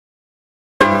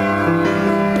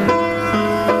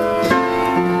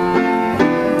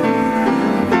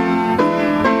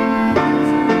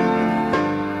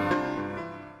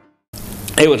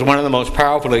It was one of the most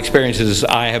powerful experiences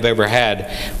I have ever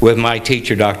had with my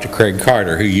teacher, Dr. Craig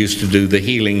Carter, who used to do the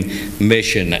healing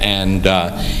mission. And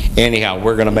anyhow,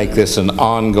 we're going to make this an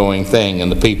ongoing thing,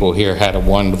 and the people here had a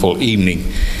wonderful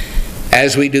evening,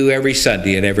 as we do every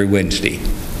Sunday and every Wednesday.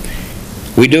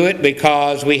 We do it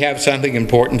because we have something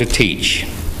important to teach.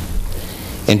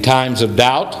 In times of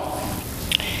doubt,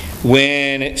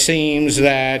 when it seems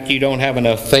that you don't have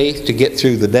enough faith to get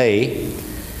through the day,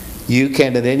 you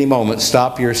can at any moment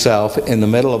stop yourself in the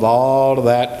middle of all of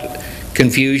that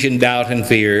confusion, doubt, and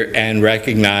fear and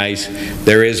recognize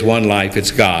there is one life,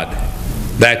 it's God.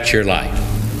 That's your life.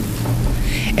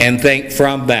 And think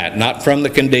from that, not from the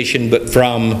condition, but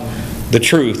from the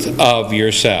truth of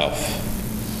yourself.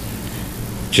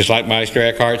 Just like Meister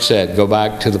Eckhart said, go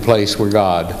back to the place where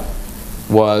God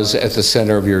was at the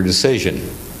center of your decision,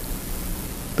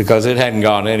 because it hadn't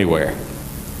gone anywhere.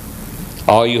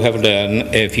 All you have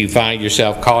done, if you find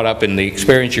yourself caught up in the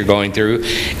experience you're going through,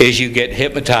 is you get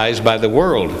hypnotized by the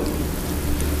world.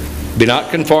 Be not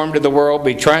conformed to the world,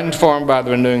 be transformed by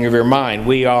the renewing of your mind.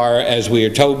 We are, as we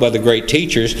are told by the great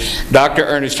teachers, Dr.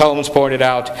 Ernest Holmes pointed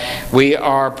out, we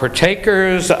are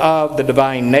partakers of the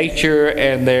divine nature,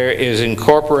 and there is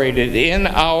incorporated in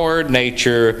our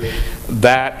nature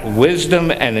that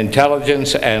wisdom and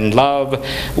intelligence and love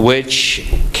which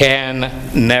can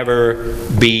never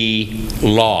be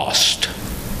lost.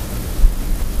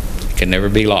 It can never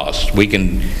be lost. We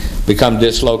can become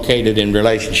dislocated in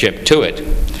relationship to it.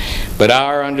 But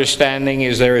our understanding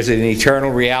is there is an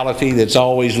eternal reality that's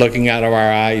always looking out of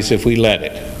our eyes if we let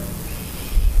it.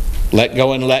 Let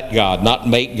go and let God, not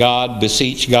make God,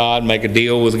 beseech God, make a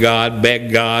deal with God,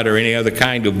 beg God, or any other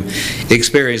kind of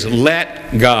experience.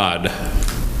 Let God.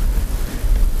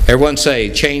 Everyone say,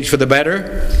 change for the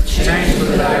better, change for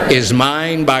the better is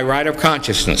mine by right of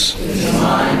consciousness.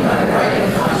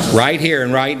 Right here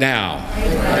and right now.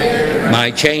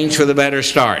 My change for the better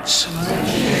starts.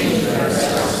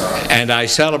 And I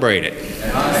celebrate it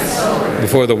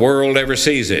before the world ever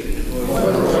sees it.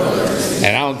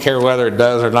 And I don't care whether it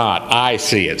does or not. I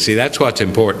see it. See, that's what's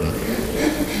important.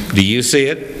 Do you see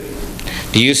it?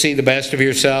 Do you see the best of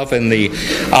yourself and the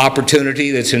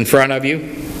opportunity that's in front of you?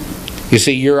 You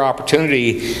see, your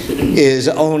opportunity is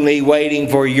only waiting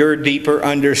for your deeper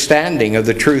understanding of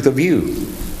the truth of you.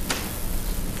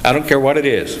 I don't care what it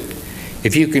is.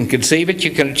 If you can conceive it,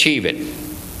 you can achieve it.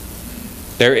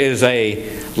 There is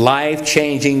a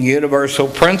life-changing universal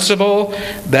principle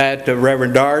that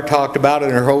Reverend Dar talked about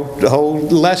in her whole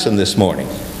lesson this morning.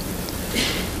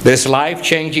 This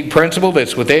life-changing principle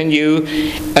that's within you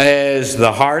is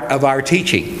the heart of our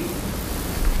teaching.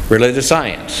 Religious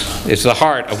science. It's the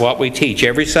heart of what we teach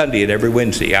every Sunday and every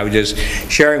Wednesday. I was just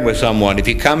sharing with someone, if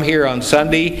you come here on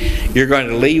Sunday, you're going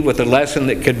to leave with a lesson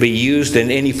that could be used in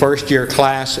any first-year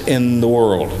class in the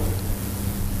world.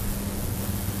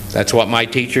 That's what my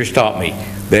teachers taught me,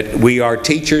 that we are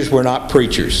teachers, we're not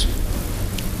preachers.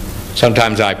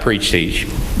 Sometimes I teach,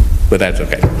 but that's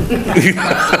okay.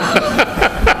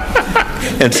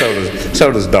 And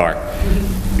so does Dar.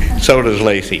 So does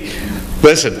Lacey.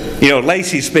 Listen, you know,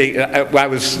 Lacey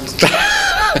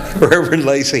Reverend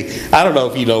Lacey, I don't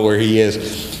know if you know where he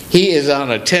is. He is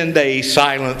on a 10-day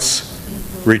silence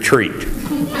retreat.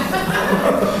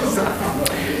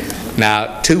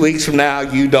 Now, 2 weeks from now,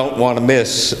 you don't want to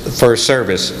miss first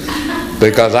service,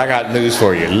 because I got news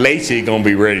for you. Lacey's going to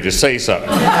be ready to say something.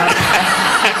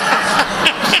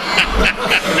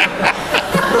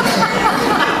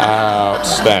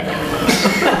 Outstanding.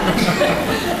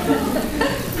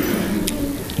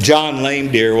 John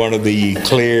Lamedeer, one of the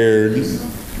clear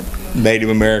Native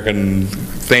American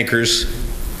thinkers,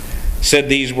 said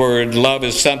these words, love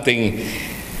is something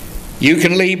you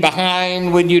can leave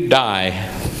behind when you die.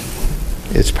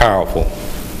 It's powerful.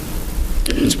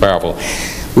 It's powerful.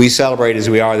 We celebrate, as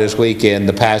we are this weekend,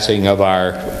 the passing of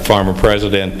our former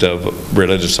president of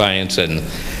religious science and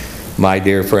my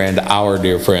dear friend, our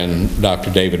dear friend,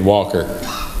 Dr. David Walker.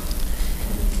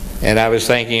 And I was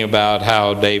thinking about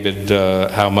how David,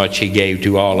 how much he gave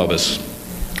to all of us.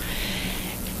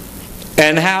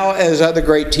 And how, as other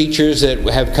great teachers that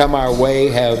have come our way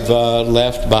have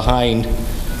left behind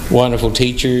wonderful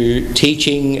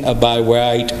teaching by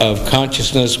right of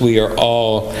consciousness, we are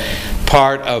all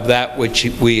part of that which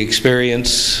we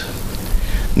experience,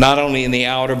 not only in the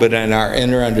outer but in our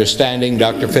inner understanding.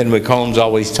 Dr. Fenwick Holmes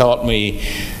always taught me,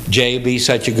 Jay, be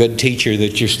such a good teacher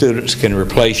that your students can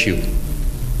replace you.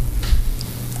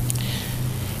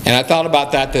 And I thought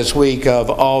about that this week, of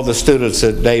all the students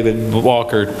that David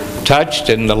Walker touched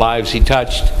and the lives he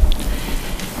touched.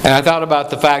 And I thought about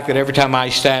the fact that every time I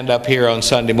stand up here on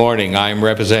Sunday morning, I'm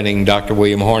representing Dr.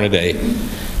 William Hornaday,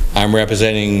 I'm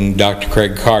representing Dr.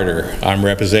 Craig Carter. I'm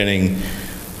representing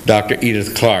Dr.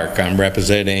 Edith Clark. I'm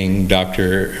representing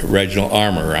Dr. Reginald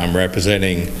Armour. I'm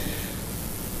representing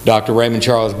Dr. Raymond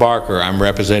Charles Barker. I'm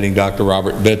representing Dr.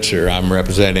 Robert Bitzer. I'm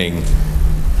representing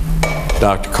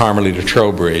Dr. Carmelita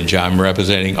Trowbridge. I'm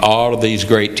representing all of these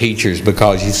great teachers,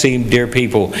 because you see, dear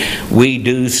people, we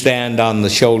do stand on the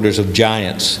shoulders of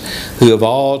giants who have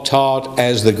all taught,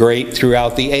 as the great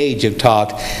throughout the age have taught,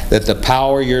 that the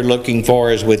power you're looking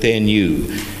for is within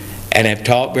you, and have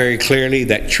taught very clearly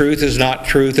that truth is not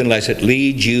truth unless it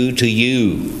leads you to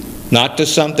you, not to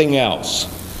something else.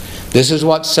 This is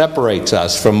what separates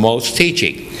us from most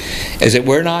teaching, is that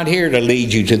we're not here to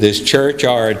lead you to this church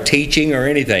or teaching or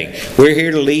anything. We're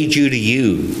here to lead you to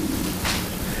you,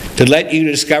 to let you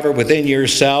discover within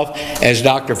yourself, as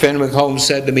Dr. Fenwick Holmes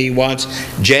said to me once,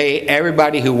 Jay,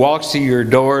 everybody who walks through your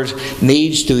doors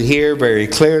needs to hear very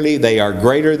clearly they are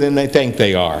greater than they think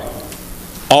they are.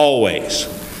 Always.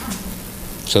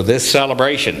 So this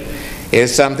celebration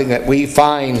is something that we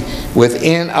find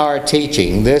within our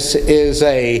teaching. This is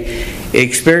a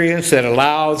experience that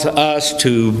allows us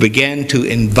to begin to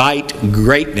invite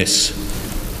greatness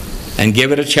and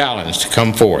give it a challenge to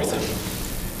come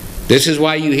forth. This is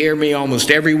why you hear me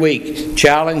almost every week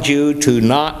challenge you to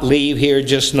not leave here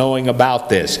just knowing about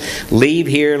this. Leave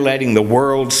here letting the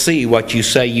world see what you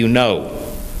say you know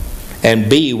and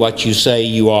be what you say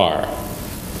you are.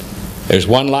 There's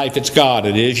one life, it's God.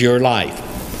 It is your life.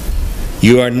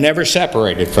 You are never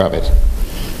separated from it.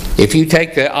 If you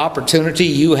take the opportunity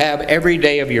you have every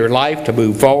day of your life to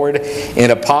move forward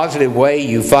in a positive way,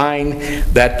 you find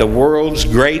that the world's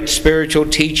great spiritual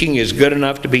teaching is good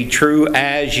enough to be true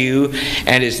as you,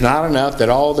 and it's not enough that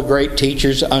all the great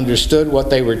teachers understood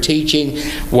what they were teaching.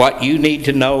 What you need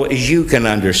to know is you can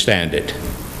understand it,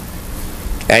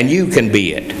 and you can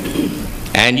be it,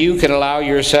 and you can allow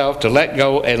yourself to let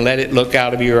go and let it look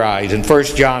out of your eyes. In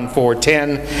 1 John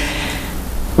 4:10,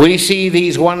 we see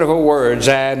these wonderful words,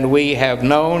 and we have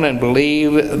known and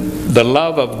believed the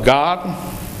love of God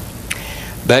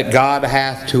that God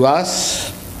hath to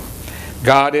us.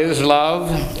 God is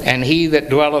love, and he that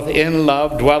dwelleth in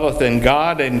love dwelleth in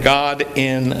God, and God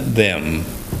in them.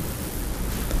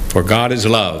 For God is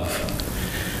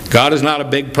love. God is not a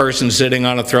big person sitting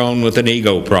on a throne with an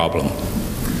ego problem.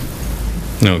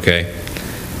 Okay.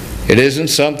 It isn't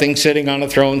something sitting on a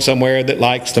throne somewhere that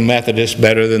likes the Methodists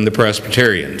better than the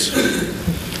Presbyterians.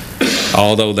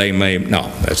 Although they may... No,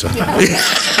 that's not...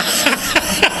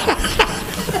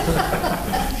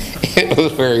 It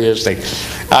was very interesting.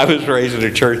 I was raised in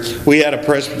a church. We had a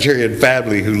Presbyterian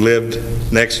family who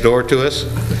lived next door to us.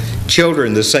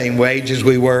 Children the same age as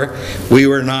we were. We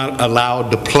were not allowed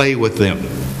to play with them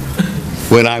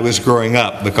when I was growing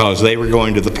up, because they were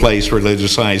going to the place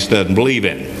religious science doesn't believe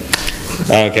in.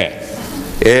 Okay.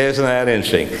 Isn't that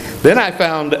interesting? Then I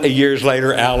found years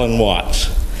later Alan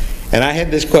Watts. And I had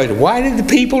this question, why did the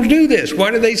people do this? Why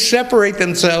do they separate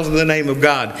themselves in the name of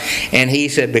God? And he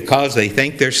said, because they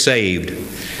think they're saved.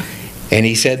 And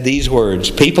he said these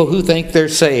words, people who think they're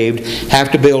saved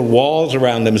have to build walls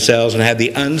around themselves and have the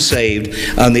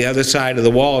unsaved on the other side of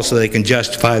the wall so they can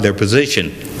justify their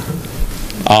position.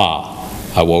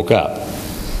 I woke up.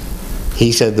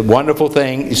 He said the wonderful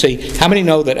thing, you see, how many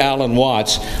know that Alan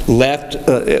Watts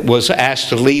was asked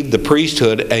to leave the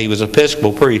priesthood? He was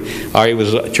Episcopal priest, or he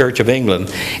was a Church of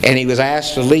England, and he was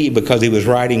asked to leave because he was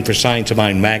writing for Science of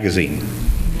Mind magazine.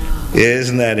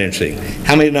 Isn't that interesting?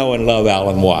 How many know and love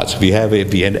Alan Watts? If you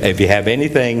have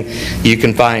anything you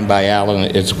can find by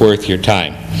Alan, it's worth your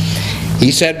time.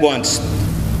 He said once,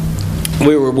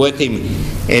 we were with him,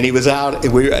 and he was out,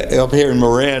 we were up here in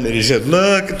Marin, and he said,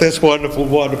 look at this wonderful,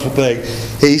 wonderful thing.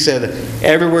 He said,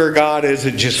 everywhere God is,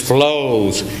 it just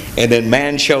flows. And then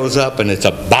man shows up, and it's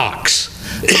a box.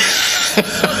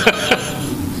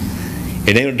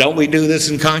 And then, don't we do this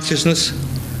in consciousness?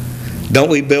 Don't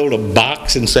we build a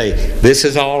box and say, this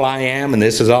is all I am, and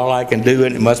this is all I can do,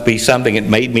 and it must be something that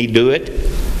made me do it?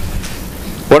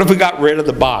 What if we got rid of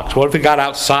the box? What if we got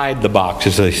outside the box,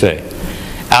 as they say?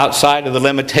 Outside of the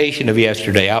limitation of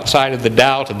yesterday, outside of the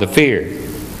doubt and the fear.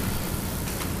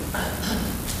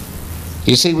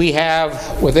 You see, we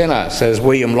have within us, as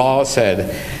William Law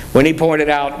said, when he pointed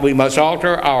out we must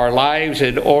alter our lives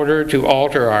in order to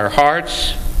alter our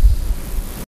hearts,